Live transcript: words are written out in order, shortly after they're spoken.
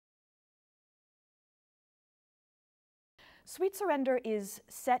Sweet Surrender is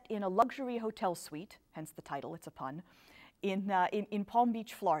set in a luxury hotel suite, hence the title, it's a pun, in Palm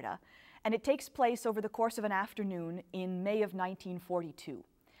Beach, Florida, and it takes place over the course of an afternoon in May of 1942.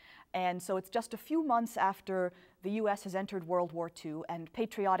 And so it's just a few months after the U.S. has entered World War II and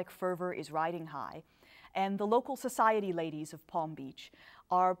patriotic fervor is riding high. And the local society ladies of Palm Beach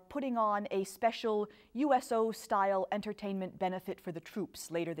are putting on a special USO-style entertainment benefit for the troops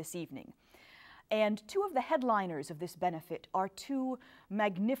later this evening. And two of the headliners of this benefit are two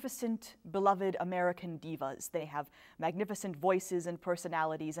magnificent, beloved American divas. They have magnificent voices and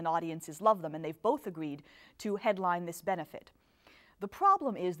personalities, and audiences love them, and they've both agreed to headline this benefit. The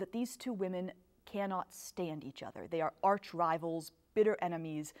problem is that these two women cannot stand each other. They are arch rivals, bitter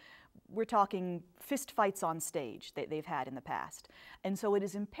enemies. We're talking fist fights on stage that they've had in the past. And so it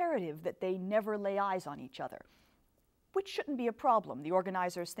is imperative that they never lay eyes on each other, which shouldn't be a problem. The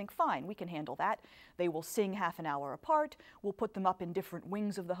organizers think, fine, we can handle that. They will sing half an hour apart. We'll put them up in different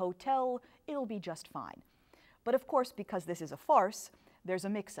wings of the hotel. It'll be just fine. But of course, because this is a farce, there's a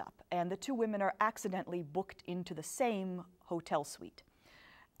mix-up, and the two women are accidentally booked into the same hotel suite.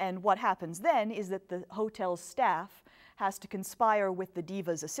 And what happens then is that the hotel's staff has to conspire with the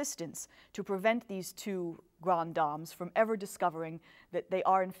diva's assistants to prevent these two grand dames from ever discovering that they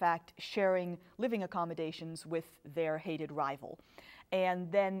are in fact sharing living accommodations with their hated rival.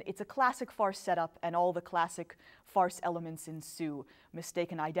 And then it's a classic farce setup, and all the classic farce elements ensue.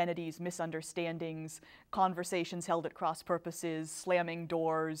 Mistaken identities, misunderstandings, conversations held at cross purposes, slamming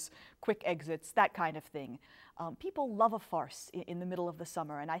doors, quick exits, that kind of thing. People love a farce in the middle of the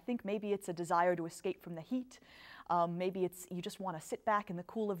summer, and I think maybe it's a desire to escape from the heat. Maybe it's you just want to sit back in the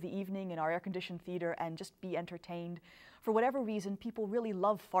cool of the evening in our air-conditioned theater and just be entertained. For whatever reason, people really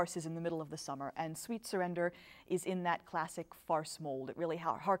love farces in the middle of the summer, and Sweet Surrender is in that classic farce mold. It really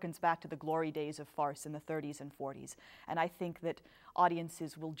harkens back to the glory days of farce in the 30s and 40s, and I think that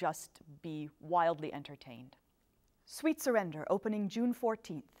audiences will just be wildly entertained. Sweet Surrender, opening June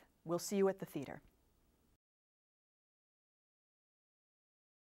 14th. We'll see you at the theater.